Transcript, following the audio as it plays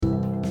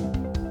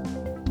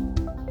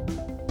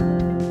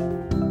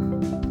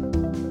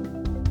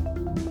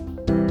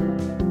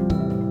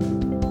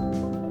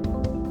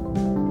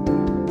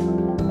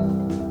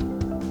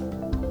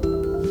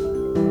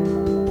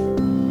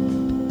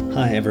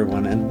Hi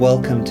everyone, and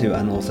welcome to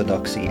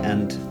Unorthodoxy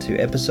and to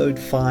episode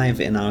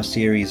 5 in our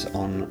series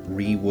on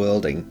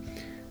reworlding.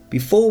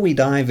 Before we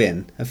dive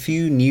in, a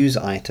few news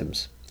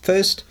items.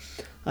 First,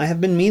 I have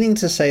been meaning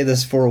to say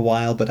this for a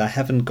while, but I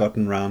haven't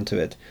gotten round to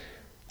it.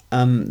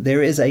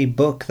 There is a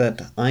book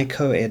that I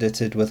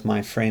co-edited with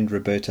my friend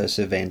Roberto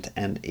Servent,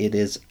 and it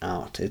is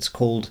out. It's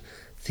called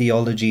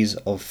Theologies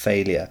of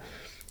Failure.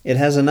 It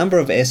has a number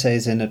of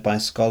essays in it by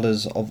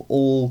scholars of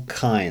all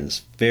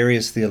kinds,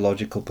 various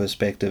theological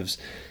perspectives,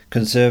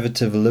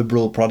 conservative,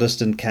 liberal,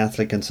 Protestant,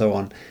 Catholic, and so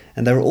on.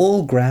 And they're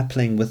all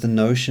grappling with the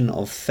notion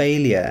of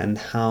failure and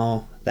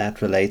how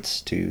that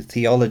relates to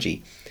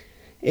theology.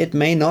 It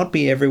may not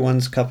be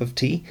everyone's cup of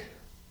tea,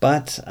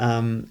 but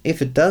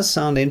if it does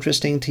sound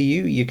interesting to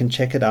you, you can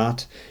check it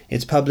out.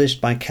 It's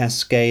published by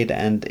Cascade,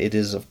 and it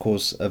is, of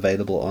course,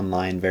 available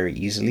online very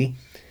easily.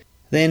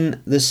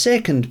 Then the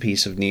second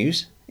piece of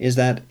news is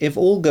that if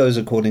all goes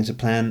according to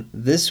plan,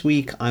 this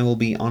week I will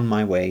be on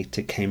my way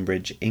to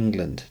Cambridge,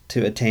 England,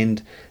 to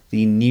attend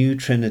the New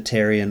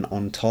Trinitarian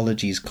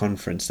Ontologies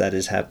Conference that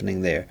is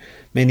happening there.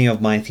 Many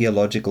of my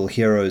theological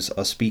heroes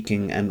are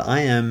speaking, and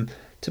I am,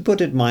 to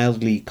put it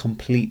mildly,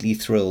 completely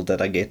thrilled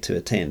that I get to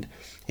attend.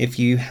 If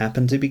you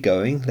happen to be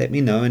going, let me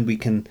know and we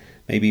can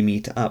maybe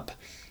meet up.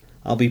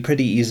 I'll be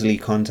pretty easily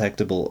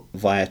contactable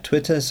via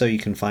Twitter, so you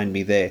can find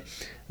me there.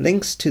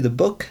 Links to the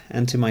book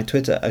and to my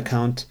Twitter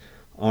account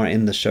are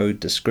in the show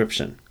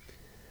description.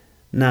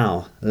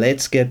 Now,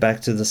 let's get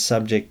back to the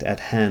subject at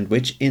hand,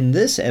 which in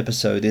this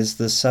episode is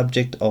the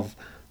subject of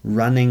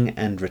running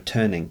and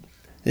returning.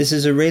 This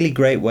is a really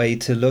great way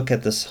to look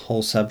at this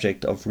whole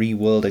subject of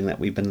reworlding that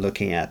we've been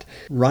looking at.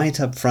 Right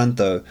up front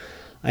though,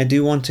 I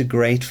do want to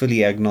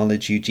gratefully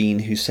acknowledge Eugene,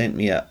 who sent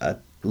me a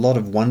lot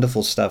of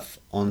wonderful stuff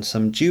on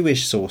some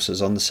Jewish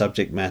sources on the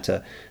subject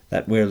matter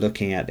that we're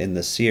looking at in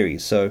this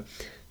series. So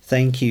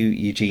thank you,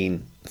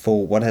 Eugene,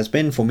 for what has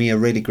been for me a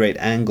really great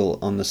angle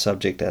on the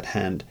subject at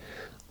hand.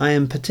 I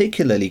am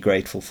particularly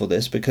grateful for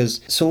this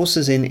because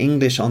sources in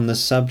English on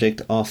this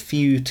subject are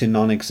few to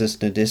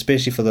non-existent,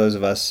 especially for those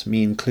of us,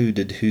 me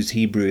included, whose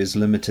Hebrew is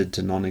limited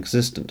to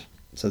non-existent.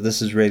 So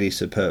this is really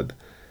superb.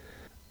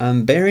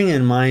 Bearing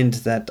in mind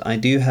that I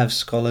do have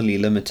scholarly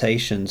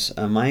limitations,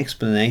 my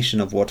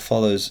explanation of what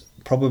follows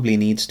probably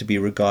needs to be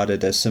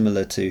regarded as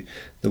similar to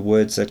the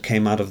words that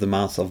came out of the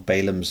mouth of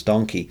Balaam's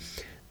donkey.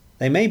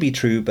 They may be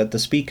true, but the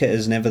speaker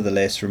is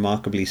nevertheless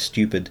remarkably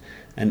stupid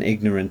and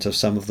ignorant of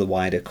some of the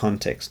wider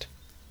context.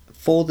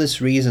 For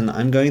this reason,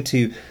 I'm going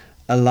to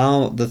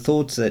allow the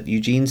thoughts that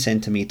Eugene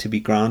sent to me to be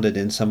grounded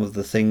in some of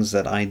the things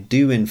that I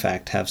do in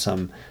fact have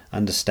some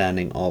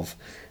understanding of,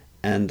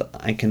 and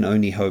I can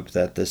only hope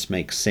that this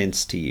makes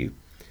sense to you.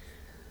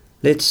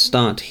 Let's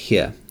start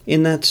here.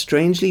 In that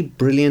strangely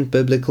brilliant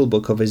biblical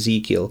book of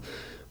Ezekiel,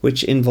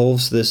 which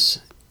involves this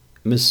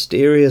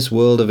mysterious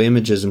world of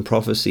images and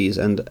prophecies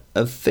and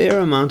a fair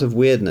amount of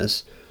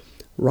weirdness,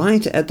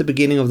 right at the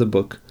beginning of the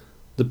book,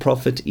 the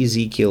prophet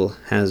Ezekiel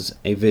has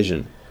a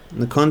vision.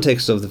 The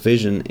context of the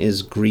vision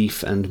is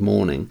grief and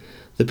mourning.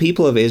 The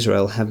people of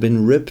Israel have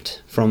been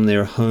ripped from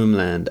their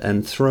homeland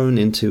and thrown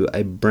into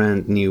a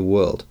brand new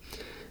world.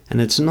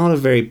 And it's not a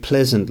very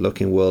pleasant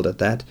looking world at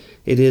that.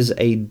 It is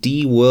a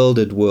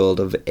de-worlded world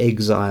of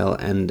exile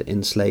and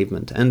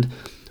enslavement. And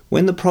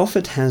when the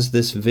prophet has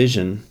this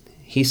vision,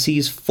 he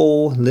sees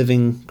 4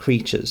 living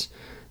creatures.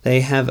 They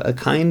have a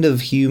kind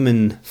of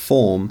human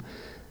form,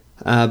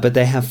 but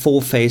they have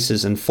 4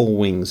 faces and 4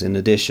 wings in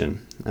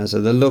addition. So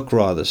they look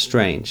rather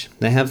strange.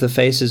 They have the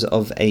faces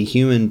of a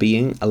human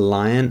being, a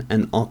lion,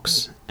 an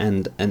ox,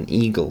 and an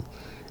eagle.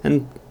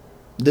 And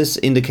this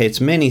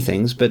indicates many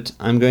things, but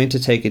I'm going to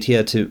take it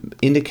here to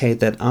indicate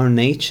that our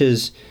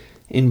natures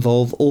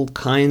involve all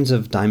kinds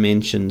of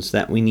dimensions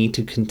that we need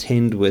to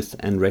contend with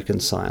and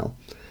reconcile.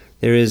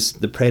 There is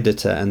the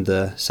predator and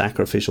the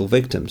sacrificial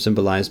victim,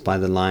 symbolized by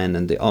the lion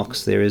and the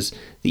ox. There is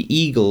the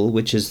eagle,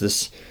 which is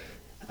this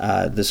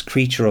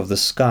creature of the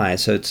sky.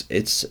 So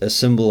it's a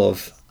symbol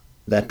of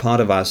that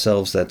part of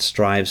ourselves that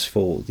strives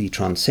for the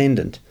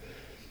transcendent.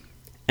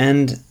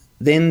 And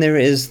then there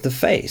is the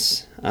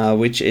face,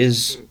 which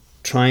is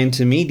trying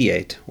to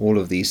mediate all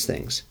of these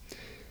things.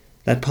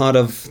 That part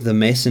of the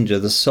messenger,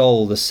 the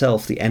soul, the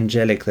self, the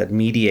angelic that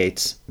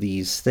mediates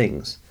these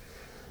things.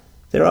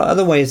 There are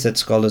other ways that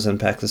scholars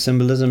unpack the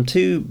symbolism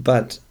too,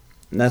 but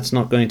that's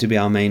not going to be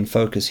our main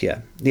focus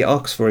here. The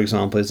ox, for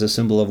example, is a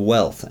symbol of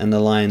wealth, and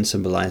the lion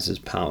symbolizes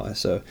power.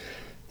 So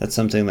that's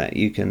something that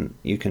you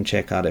can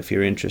check out if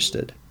you're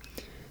interested.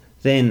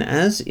 Then,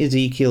 as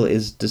Ezekiel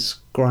is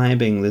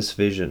describing this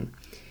vision,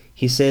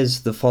 he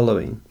says the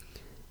following: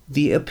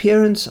 "The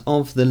appearance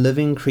of the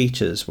living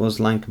creatures was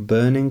like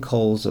burning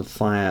coals of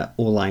fire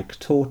or like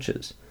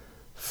torches.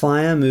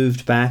 Fire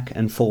moved back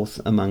and forth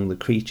among the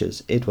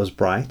creatures. It was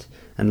bright,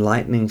 and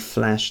lightning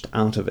flashed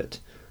out of it.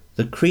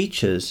 The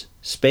creatures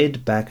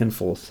sped back and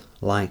forth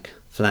like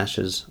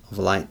flashes of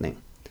lightning."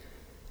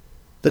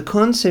 The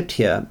concept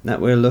here that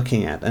we're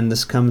looking at, and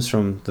this comes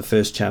from the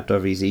first chapter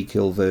of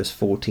Ezekiel, verse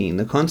 14,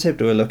 the concept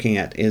we're looking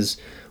at is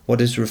what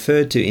is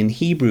referred to in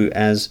Hebrew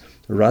as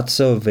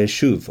Ratzo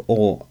Veshuv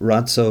or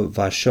Ratzo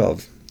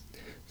Vashov.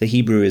 The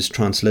Hebrew is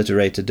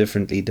transliterated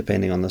differently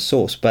depending on the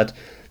source, but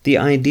the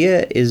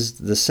idea is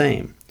the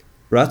same.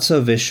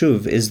 Ratzo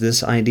Veshuv is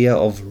this idea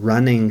of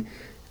running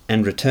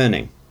and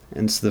returning.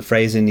 And it's the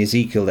phrase in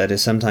Ezekiel that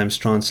is sometimes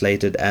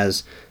translated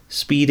as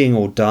speeding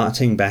or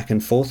darting back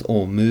and forth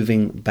or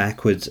moving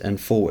backwards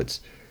and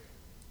forwards.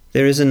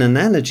 There is an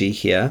analogy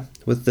here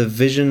with the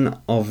vision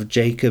of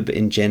Jacob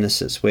in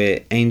Genesis,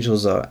 where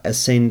angels are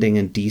ascending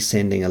and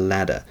descending a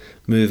ladder,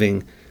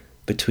 moving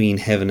between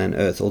heaven and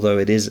earth, although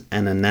it is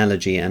an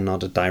analogy and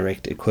not a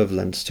direct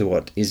equivalent to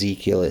what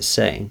Ezekiel is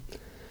saying.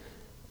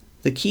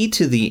 The key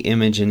to the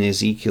image in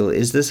Ezekiel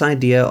is this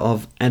idea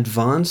of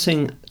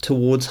advancing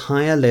towards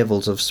higher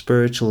levels of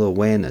spiritual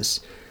awareness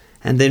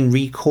and then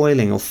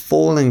recoiling or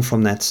falling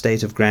from that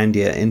state of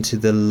grandeur into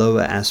the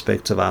lower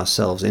aspects of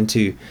ourselves,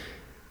 into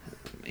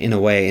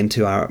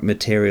our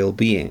material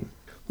being.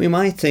 We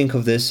might think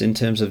of this in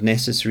terms of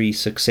necessary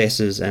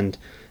successes and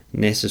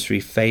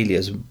necessary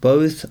failures,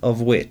 both of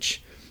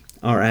which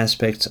are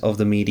aspects of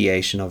the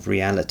mediation of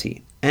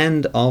reality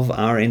and of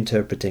our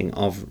interpreting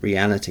of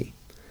reality.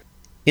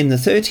 In the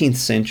 13th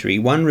century,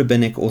 one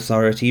rabbinic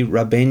authority,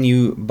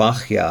 Rabbeinu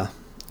Bachya,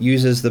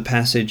 uses the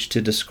passage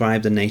to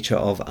describe the nature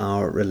of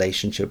our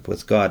relationship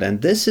with God,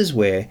 and this is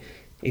where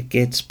it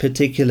gets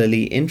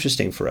particularly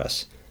interesting for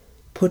us.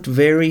 Put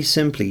very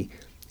simply,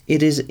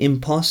 it is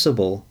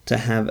impossible to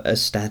have a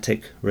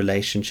static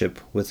relationship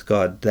with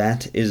God.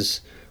 That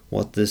is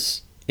what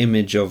this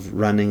image of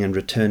running and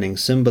returning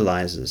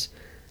symbolizes.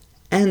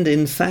 And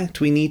in fact,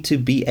 we need to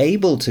be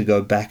able to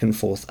go back and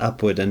forth,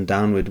 upward and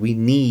downward. We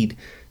need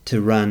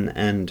to run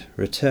and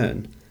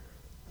return,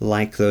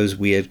 like those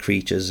weird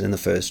creatures in the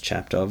first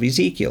chapter of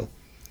Ezekiel.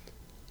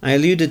 I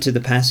alluded to the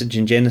passage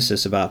in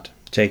Genesis about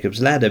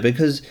Jacob's ladder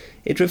because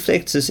it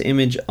reflects this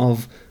image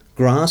of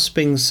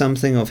grasping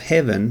something of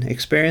heaven,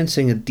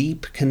 experiencing a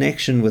deep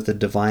connection with the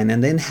divine,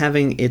 and then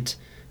having it,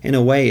 in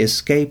a way,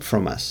 escape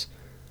from us,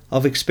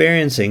 of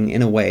experiencing,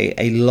 in a way,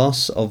 a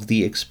loss of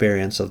the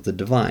experience of the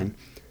divine.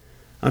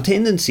 Our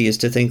tendency is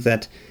to think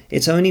that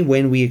it's only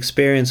when we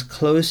experience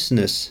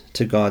closeness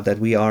to God that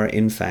we are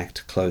in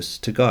fact close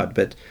to God,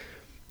 but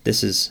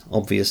this is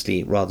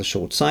obviously rather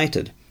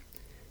short-sighted.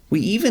 We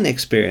even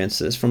experience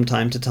this from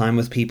time to time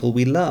with people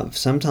we love.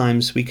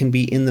 Sometimes we can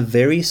be in the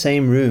very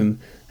same room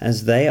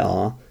as they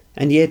are,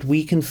 and yet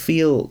we can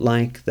feel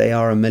like they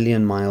are a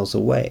million miles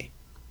away.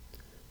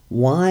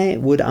 Why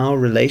would our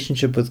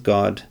relationship with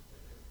God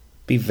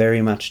be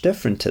very much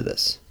different to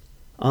this?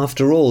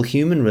 After all,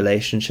 human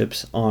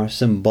relationships are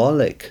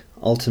symbolic,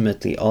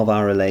 ultimately, of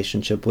our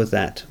relationship with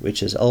that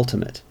which is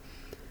ultimate.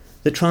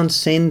 The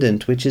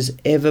transcendent, which is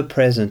ever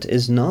present,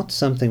 is not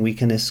something we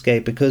can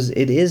escape because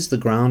it is the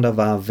ground of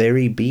our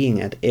very being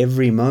at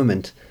every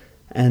moment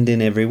and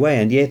in every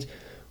way, and yet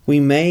we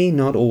may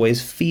not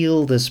always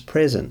feel this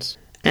presence.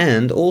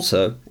 And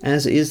also,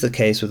 as is the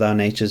case with our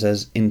natures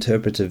as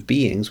interpretive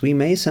beings, we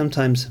may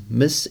sometimes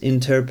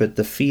misinterpret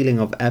the feeling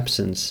of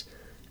absence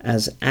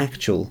as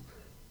actual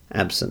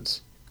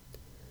absence.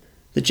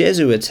 The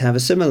Jesuits have a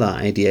similar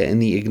idea in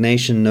the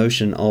Ignatian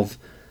notion of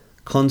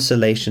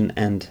consolation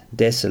and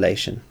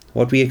desolation.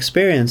 What we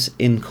experience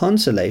in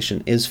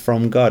consolation is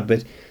from God,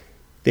 but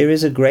there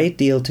is a great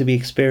deal to be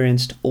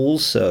experienced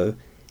also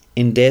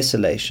in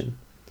desolation.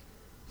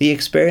 The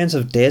experience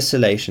of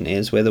desolation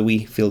is, whether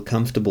we feel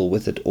comfortable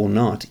with it or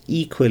not,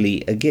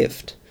 equally a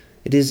gift.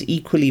 It is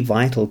equally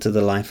vital to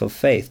the life of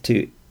faith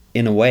to,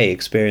 in a way,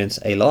 experience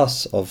a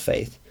loss of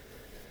faith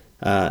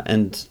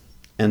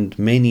and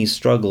many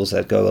struggles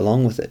that go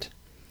along with it.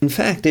 In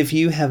fact, if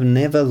you have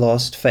never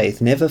lost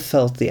faith, never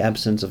felt the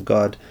absence of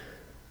God,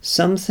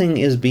 something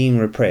is being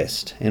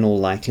repressed, in all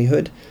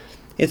likelihood.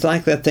 It's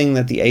like that thing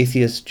that the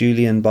atheist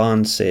Julian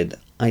Barnes said,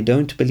 "I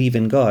don't believe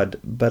in God,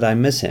 but I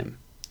miss him."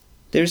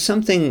 There's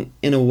something,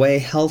 in a way,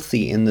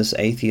 healthy in this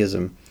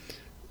atheism.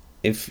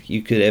 If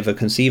you could ever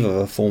conceive of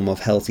a form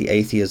of healthy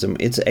atheism,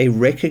 it's a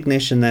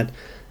recognition that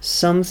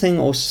something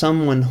or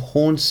someone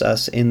haunts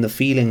us in the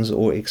feelings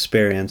or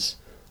experience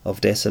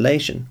of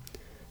desolation.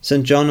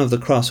 St. John of the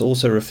Cross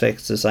also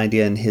reflects this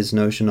idea in his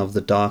notion of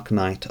the dark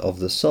night of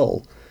the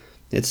soul.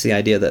 It's the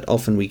idea that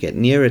often we get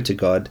nearer to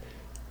God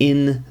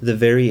in the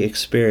very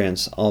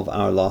experience of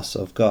our loss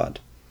of God.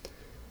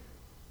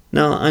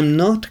 Now, I'm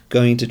not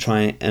going to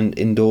try and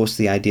endorse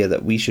the idea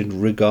that we should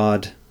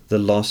regard the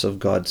loss of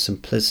God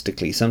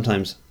simplistically.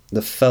 Sometimes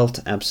the felt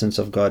absence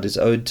of God is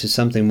owed to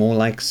something more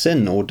like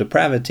sin or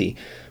depravity,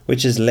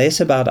 which is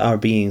less about our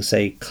being,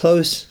 say,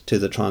 close to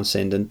the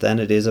transcendent than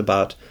it is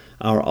about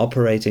our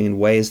operating in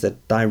ways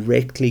that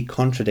directly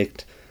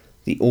contradict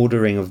the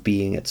ordering of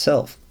being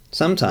itself.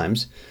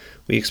 Sometimes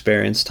we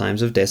experience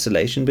times of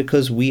desolation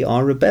because we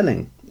are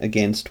rebelling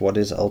against what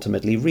is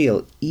ultimately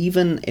real,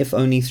 even if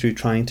only through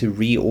trying to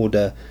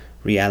reorder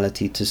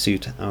reality to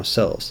suit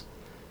ourselves.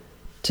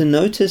 To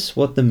notice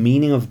what the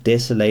meaning of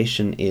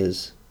desolation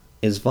is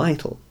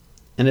vital,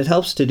 and it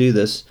helps to do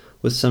this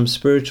with some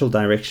spiritual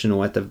direction,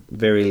 or at the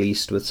very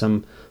least with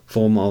some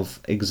form of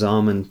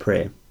examen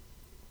prayer.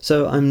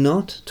 So I'm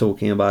not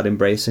talking about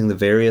embracing the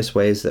various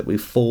ways that we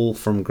fall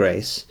from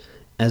grace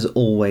as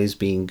always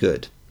being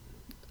good.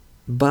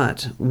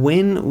 But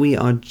when we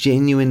are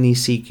genuinely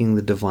seeking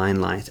the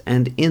divine light,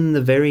 and in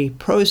the very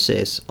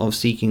process of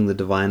seeking the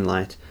divine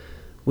light,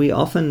 we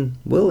often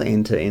will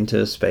enter into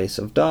a space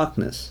of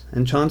darkness,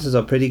 and chances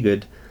are pretty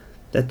good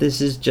that this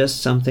is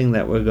just something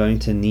that we're going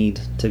to need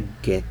to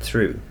get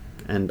through,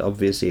 and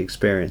obviously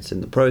experience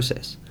in the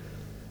process.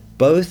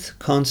 Both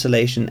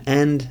consolation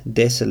and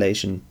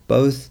desolation,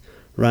 both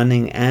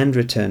running and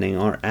returning,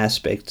 are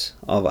aspects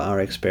of our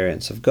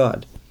experience of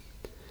God.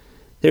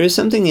 There is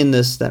something in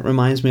this that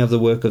reminds me of the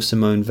work of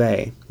Simone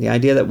Weil, the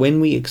idea that when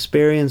we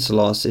experience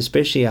loss,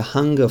 especially a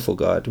hunger for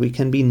God, we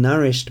can be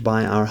nourished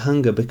by our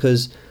hunger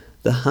because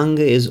the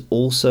hunger is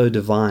also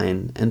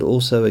divine and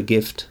also a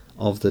gift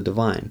of the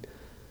divine.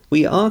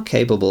 We are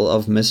capable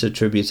of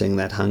misattributing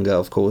that hunger,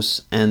 of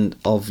course, and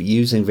of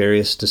using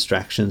various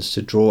distractions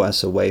to draw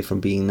us away from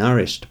being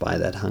nourished by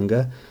that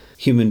hunger.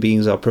 Human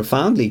beings are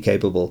profoundly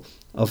capable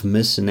of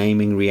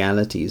misnaming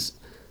realities.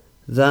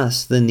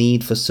 Thus, the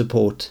need for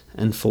support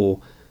and for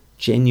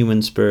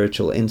genuine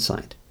spiritual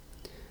insight.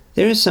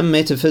 There is some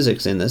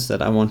metaphysics in this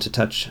that I want to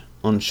touch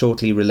on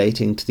shortly,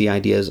 relating to the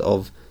ideas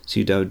of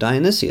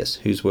Pseudo-Dionysius,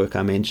 whose work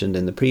I mentioned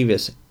in the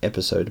previous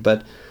episode,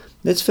 but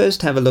let's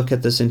first have a look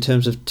at this in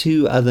terms of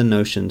two other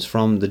notions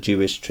from the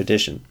Jewish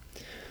tradition.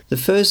 The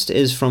first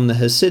is from the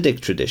Hasidic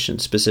tradition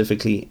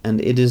specifically,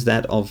 and it is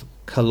that of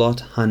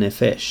Kalot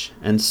HaNefesh,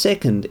 and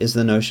second is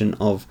the notion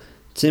of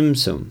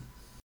Tzimtzum.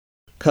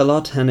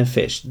 Kalot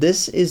HaNefesh.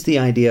 This is the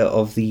idea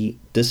of the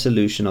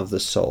dissolution of the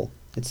soul.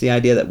 It's the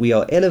idea that we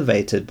are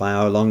elevated by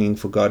our longing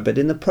for God, but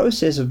in the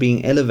process of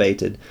being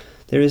elevated,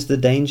 there is the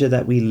danger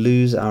that we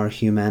lose our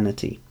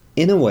humanity.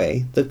 In a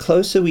way, the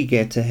closer we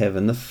get to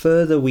heaven, the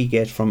further we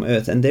get from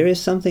earth, and there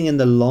is something in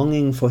the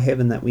longing for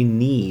heaven that we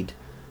need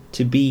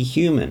to be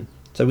human.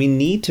 So we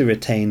need to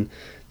retain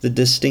the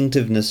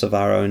distinctiveness of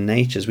our own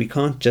natures. We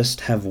can't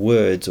just have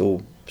words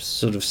or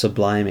sort of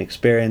sublime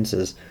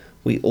experiences.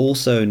 We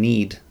also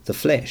need the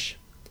flesh.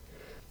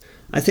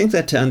 I think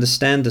that to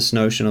understand this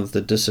notion of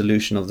the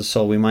dissolution of the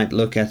soul, we might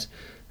look at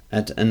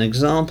an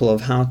example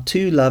of how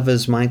two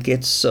lovers might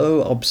get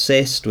so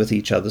obsessed with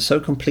each other, so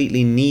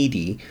completely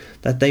needy,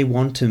 that they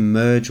want to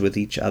merge with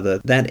each other,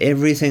 that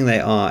everything they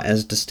are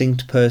as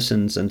distinct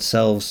persons and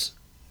selves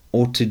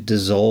ought to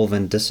dissolve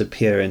and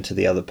disappear into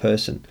the other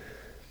person.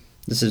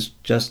 This is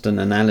just an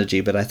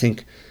analogy, but I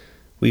think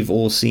we've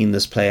all seen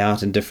this play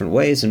out in different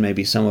ways, and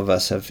maybe some of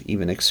us have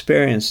even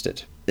experienced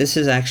it. This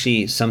is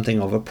actually something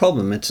of a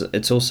problem.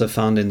 It's also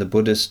found in the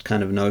Buddhist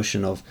kind of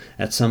notion of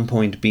at some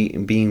point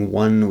being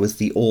one with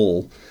the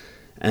all,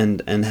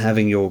 and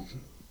having your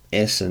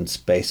essence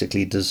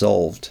basically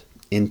dissolved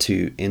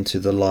into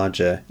the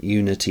larger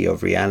unity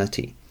of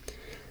reality.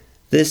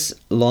 This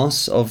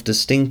loss of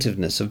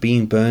distinctiveness, of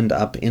being burned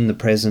up in the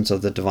presence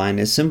of the divine,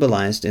 is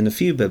symbolized in a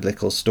few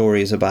biblical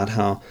stories about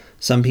how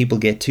some people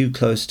get too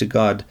close to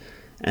God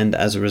and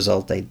as a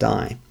result they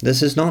die.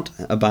 This is not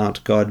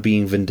about God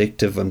being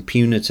vindictive and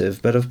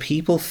punitive, but of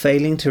people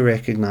failing to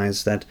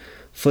recognize that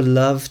for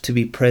love to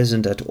be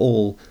present at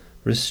all,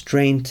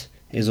 restraint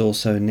is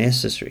also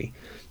necessary.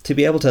 To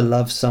be able to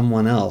love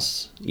someone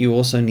else, you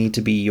also need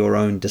to be your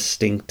own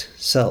distinct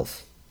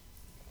self.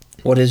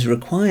 What is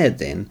required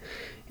then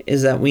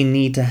is that we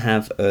need to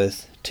have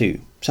earth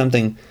too,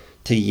 something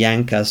to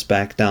yank us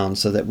back down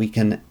so that we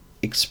can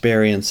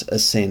experience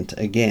ascent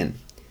again.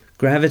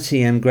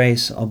 Gravity and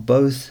grace are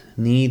both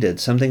needed,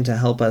 something to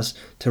help us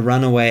to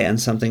run away and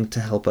something to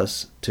help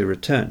us to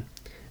return.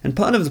 And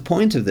part of the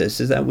point of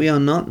this is that we are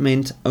not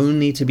meant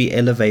only to be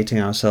elevating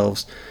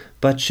ourselves,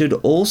 but should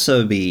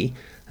also be,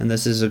 and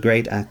this is a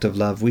great act of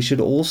love, we should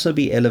also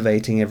be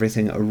elevating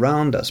everything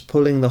around us,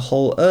 pulling the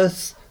whole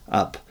earth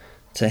up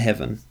to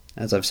heaven,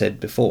 as I've said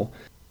before.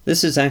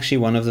 This is actually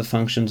one of the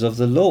functions of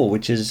the law,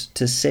 which is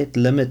to set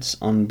limits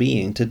on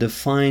being, to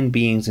define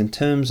beings in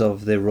terms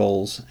of their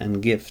roles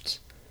and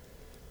gifts.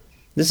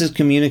 This is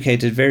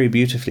communicated very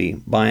beautifully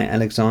by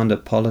Alexander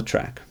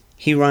Polotrak.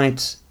 He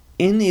writes,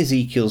 in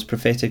Ezekiel's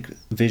prophetic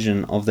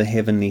vision of the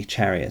heavenly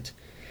chariot,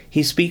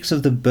 he speaks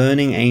of the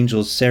burning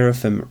angels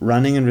seraphim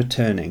running and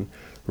returning,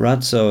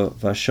 Ratzo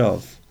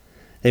Vashov.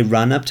 They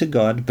run up to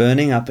God,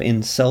 burning up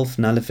in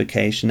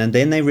self-nullification, and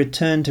then they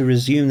return to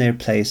resume their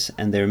place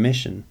and their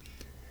mission.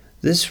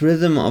 This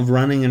rhythm of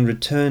running and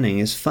returning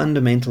is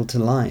fundamental to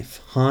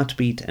life.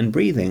 Heartbeat and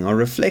breathing are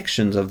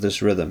reflections of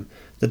this rhythm.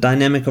 The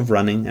dynamic of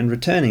running and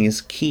returning is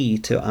key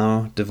to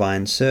our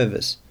divine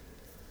service.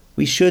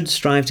 We should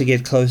strive to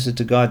get closer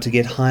to God, to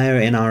get higher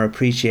in our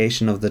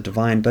appreciation of the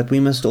divine, but we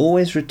must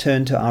always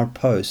return to our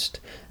post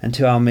and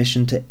to our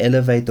mission to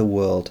elevate the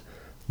world,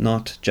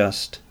 not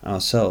just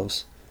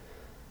ourselves.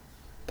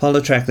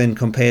 Polotrak then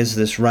compares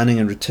this running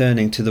and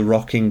returning to the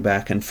rocking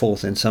back and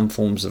forth in some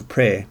forms of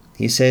prayer.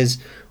 He says,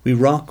 we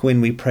rock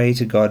when we pray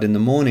to God in the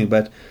morning,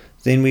 but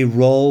then we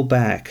roll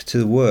back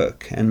to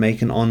work and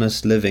make an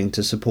honest living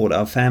to support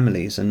our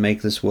families and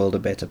make this world a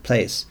better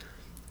place.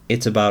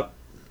 It's about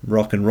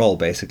rock and roll,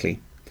 basically.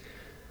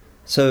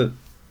 So,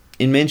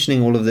 in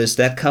mentioning all of this,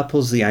 that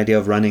couples the idea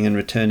of running and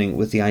returning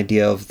with the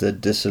idea of the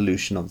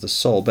dissolution of the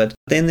soul. But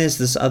then there's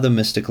this other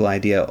mystical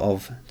idea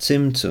of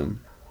Tzimtzum,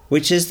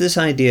 which is this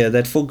idea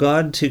that for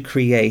God to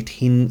create,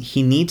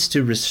 he needs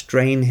to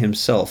restrain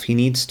himself. He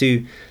needs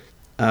to,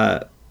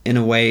 in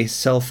a way,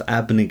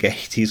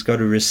 self-abnegate. He's got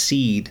to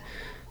recede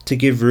to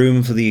give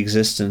room for the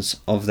existence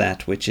of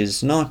that which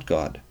is not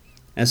God.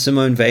 As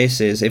Simone Weil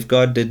says, if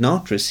God did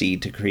not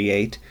recede to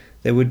create,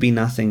 there would be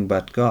nothing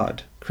but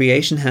God.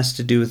 Creation has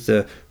to do with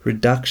the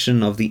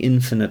reduction of the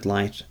infinite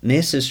light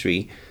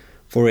necessary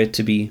for it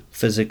to be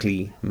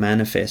physically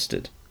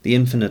manifested. The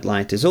infinite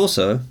light is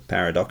also,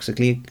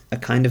 paradoxically, a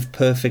kind of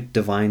perfect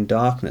divine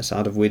darkness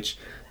out of which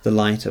the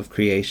light of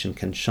creation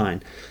can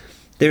shine.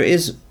 There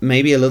is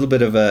maybe a little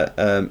bit of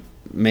a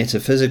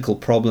metaphysical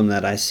problem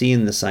that I see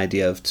in this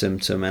idea of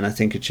Tzimtzum, and I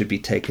think it should be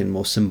taken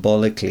more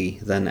symbolically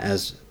than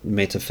as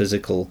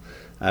metaphysical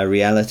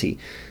reality.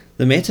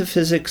 The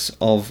metaphysics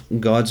of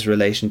God's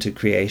relation to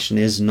creation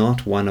is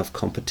not one of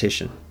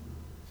competition.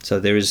 So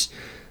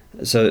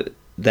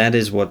that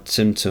is what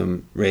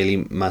Tzimtzum really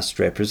must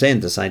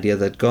represent, this idea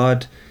that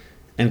God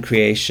and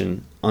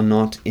creation are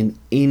not in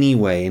any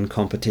way in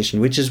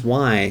competition, which is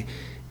why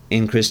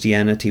in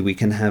Christianity we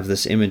can have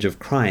this image of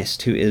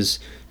Christ, who is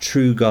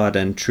true God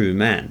and true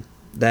man.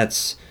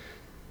 That's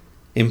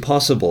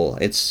impossible.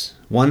 It's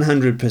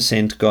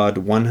 100% God,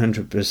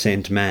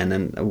 100% man.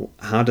 And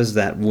how does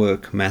that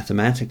work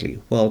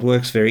mathematically? Well, it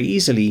works very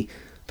easily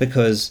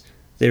because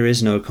there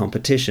is no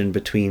competition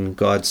between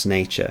God's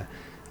nature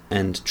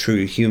and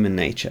true human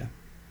nature.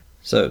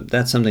 So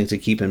that's something to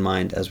keep in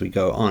mind as we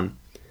go on.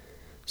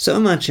 So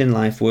much in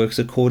life works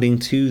according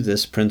to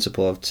this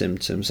principle of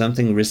Tzimtzum.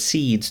 Something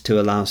recedes to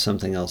allow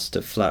something else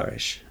to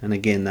flourish. And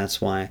again,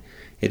 that's why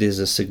it is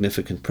a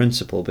significant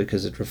principle,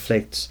 because it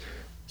reflects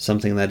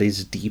something that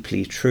is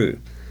deeply true.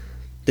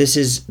 This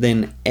is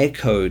then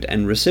echoed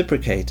and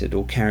reciprocated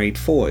or carried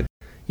forward.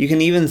 You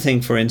can even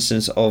think, for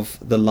instance, of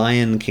the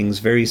Lion King's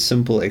very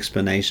simple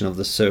explanation of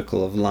the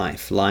circle of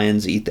life.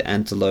 Lions eat the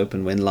antelope,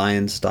 and when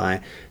lions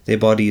die, their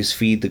bodies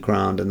feed the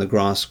ground, and the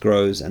grass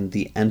grows, and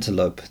the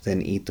antelope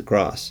then eat the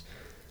grass.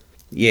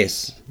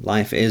 Yes,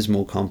 life is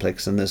more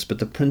complex than this, but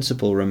the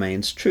principle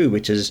remains true,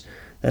 which is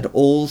that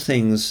all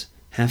things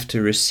have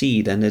to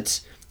recede, and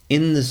it's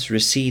in this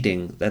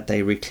receding that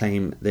they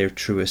reclaim their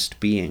truest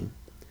being.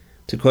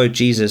 To quote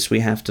Jesus,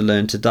 we have to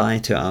learn to die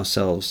to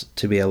ourselves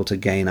to be able to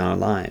gain our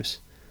lives.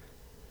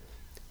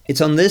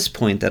 It's on this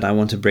point that I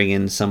want to bring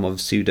in some of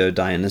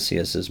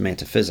Pseudo-Dionysius's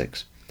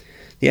metaphysics.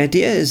 The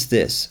idea is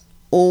this: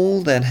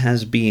 all that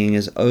has being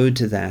is owed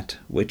to that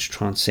which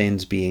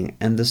transcends being,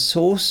 and the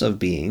source of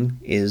being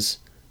is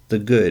the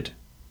good,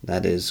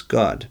 that is,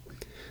 God.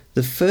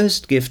 The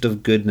first gift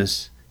of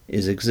goodness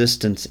is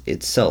existence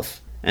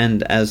itself,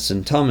 and as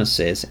St. Thomas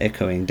says,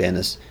 echoing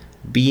Dennis,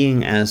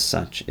 being as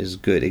such is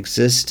good.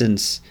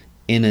 Existence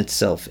in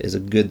itself is a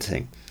good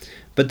thing.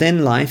 But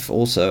then life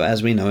also,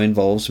 as we know,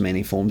 involves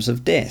many forms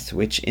of death,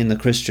 which in the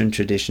Christian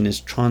tradition is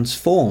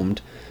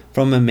transformed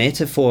from a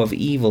metaphor of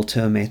evil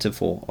to a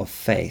metaphor of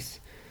faith.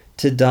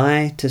 To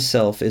die to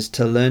self is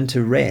to learn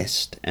to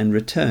rest and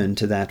return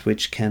to that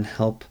which can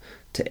help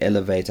to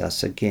elevate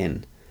us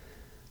again.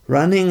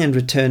 Running and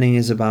returning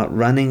is about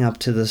running up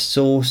to the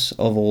source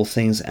of all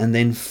things and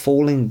then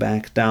falling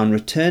back down,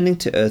 returning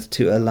to earth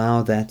to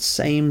allow that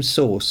same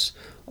source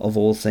of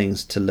all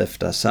things to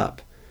lift us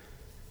up.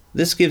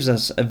 This gives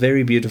us a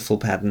very beautiful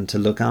pattern to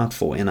look out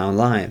for in our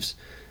lives,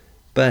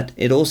 but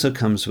it also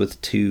comes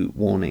with two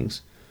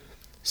warnings.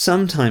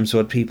 Sometimes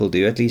what people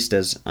do, at least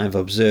as I've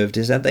observed,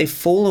 is that they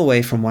fall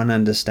away from one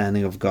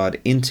understanding of God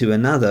into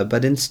another,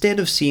 but instead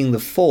of seeing the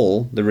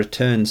fall, the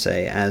return,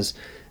 say, as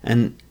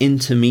an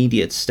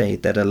intermediate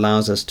state that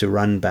allows us to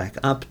run back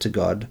up to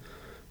God,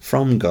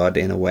 from God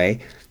in a way,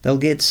 they'll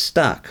get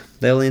stuck.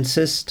 They'll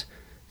insist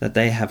that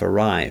they have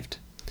arrived.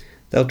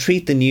 They'll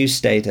treat the new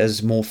state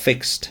as more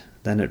fixed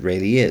than it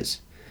really is.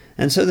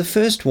 And so the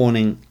first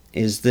warning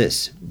is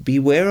this: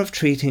 beware of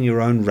treating your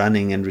own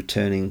running and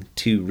returning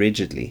too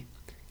rigidly.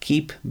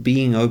 Keep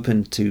being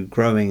open to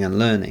growing and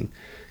learning.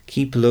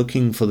 Keep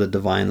looking for the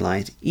divine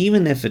light,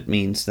 even if it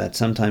means that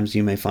sometimes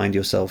you may find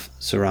yourself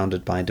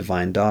surrounded by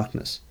divine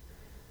darkness.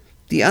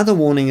 The other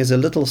warning is a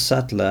little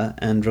subtler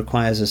and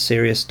requires a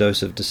serious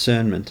dose of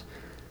discernment.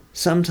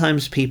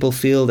 Sometimes people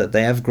feel that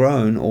they have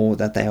grown or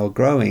that they are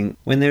growing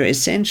when their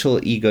essential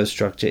ego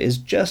structure is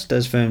just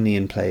as firmly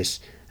in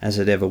place as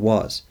it ever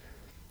was.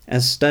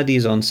 As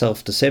studies on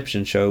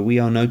self-deception show, we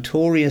are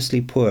notoriously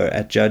poor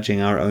at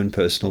judging our own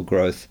personal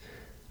growth.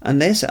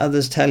 Unless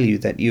others tell you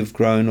that you've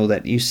grown or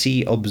that you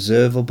see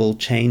observable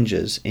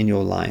changes in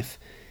your life,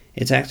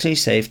 it's actually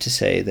safe to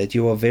say that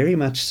you are very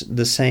much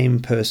the same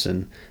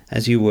person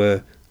as you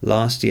were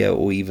last year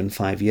or even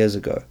 5 years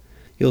ago.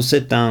 You'll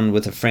sit down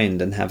with a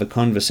friend and have a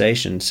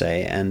conversation,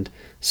 say, and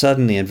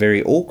suddenly and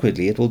very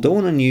awkwardly it will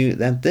dawn on you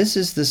that this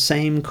is the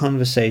same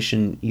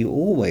conversation you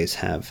always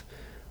have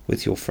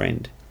with your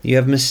friend. You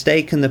have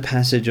mistaken the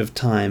passage of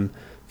time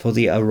for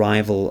the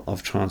arrival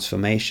of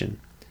transformation.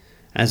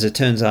 As it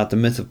turns out, the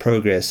myth of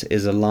progress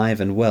is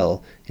alive and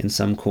well in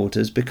some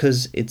quarters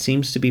because it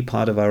seems to be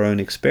part of our own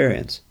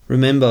experience.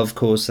 Remember, of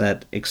course,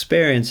 that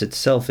experience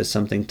itself is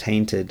something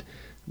tainted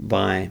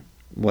by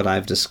what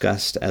I've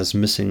discussed as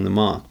missing the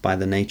mark, by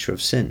the nature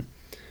of sin.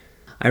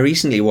 I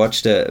recently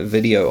watched a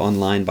video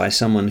online by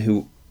someone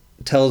who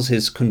tells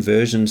his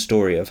conversion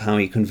story of how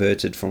he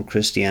converted from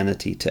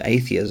Christianity to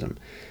atheism.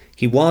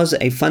 He was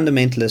a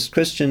fundamentalist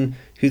Christian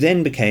who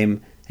then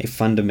became a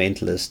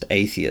fundamentalist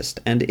atheist,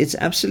 and it's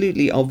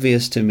absolutely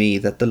obvious to me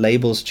that the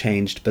labels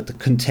changed but the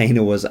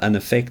container was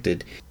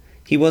unaffected.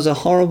 He was a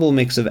horrible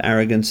mix of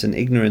arrogance and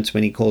ignorance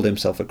when he called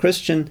himself a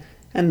Christian,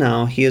 and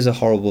now he is a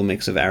horrible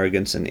mix of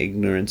arrogance and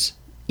ignorance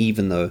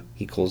even though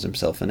he calls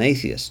himself an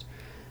atheist.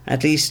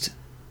 At least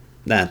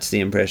that's the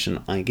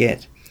impression I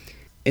get.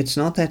 It's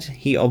not that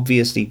he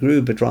obviously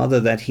grew, but rather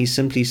that he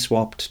simply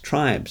swapped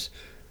tribes.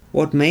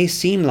 What may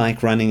seem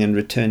like running and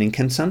returning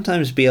can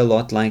sometimes be a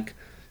lot like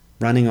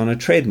running on a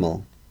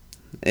treadmill.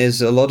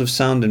 There's a lot of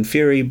sound and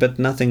fury, but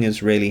nothing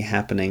is really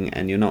happening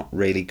and you're not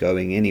really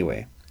going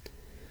anywhere.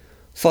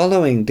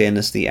 Following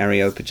Dennis the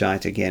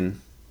Areopagite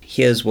again,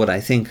 here's what I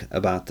think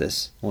about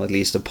this, or at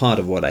least a part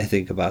of what I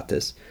think about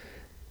this.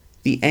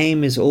 The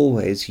aim is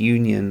always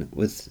union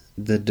with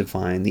the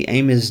divine. The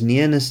aim is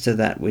nearness to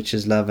that which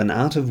is love, and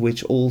out of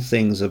which all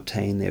things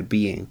obtain their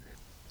being.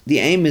 The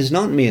aim is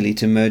not merely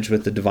to merge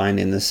with the divine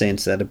in the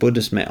sense that a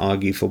Buddhist may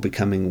argue for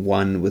becoming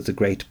one with the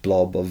great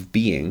blob of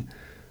being.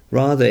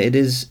 Rather, it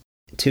is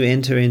to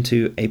enter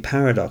into a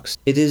paradox.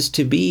 It is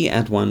to be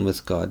at one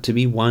with God, to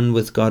be one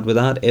with God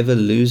without ever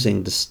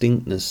losing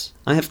distinctness.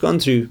 I have gone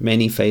through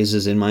many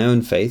phases in my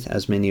own faith,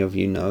 as many of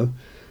you know.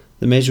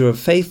 The measure of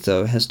faith,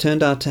 though, has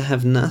turned out to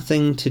have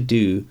nothing to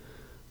do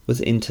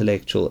with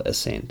intellectual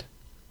assent,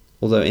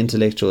 although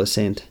intellectual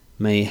assent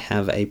may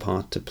have a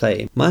part to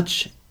play.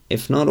 Much,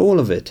 if not all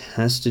of it,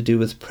 has to do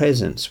with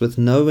presence, with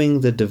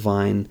knowing the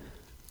divine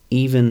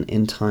even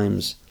in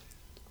times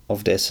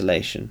of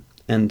desolation.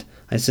 And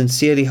I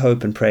sincerely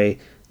hope and pray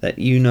that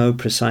you know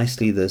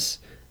precisely this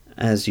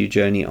as you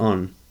journey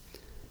on.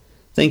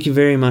 Thank you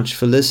very much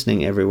for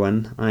listening,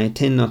 everyone. I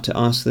tend not to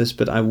ask this,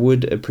 but I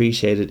would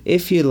appreciate it.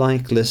 If you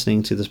like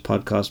listening to this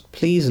podcast,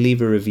 please leave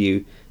a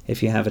review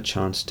if you have a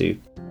chance to.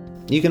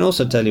 You can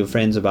also tell your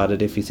friends about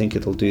it if you think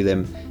it'll do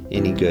them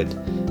any good.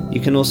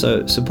 You can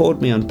also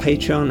support me on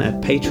Patreon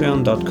at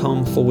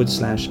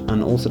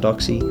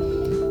patreon.com/unorthodoxy.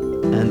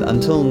 And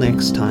until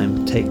next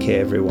time, take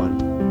care, everyone.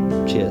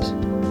 Cheers.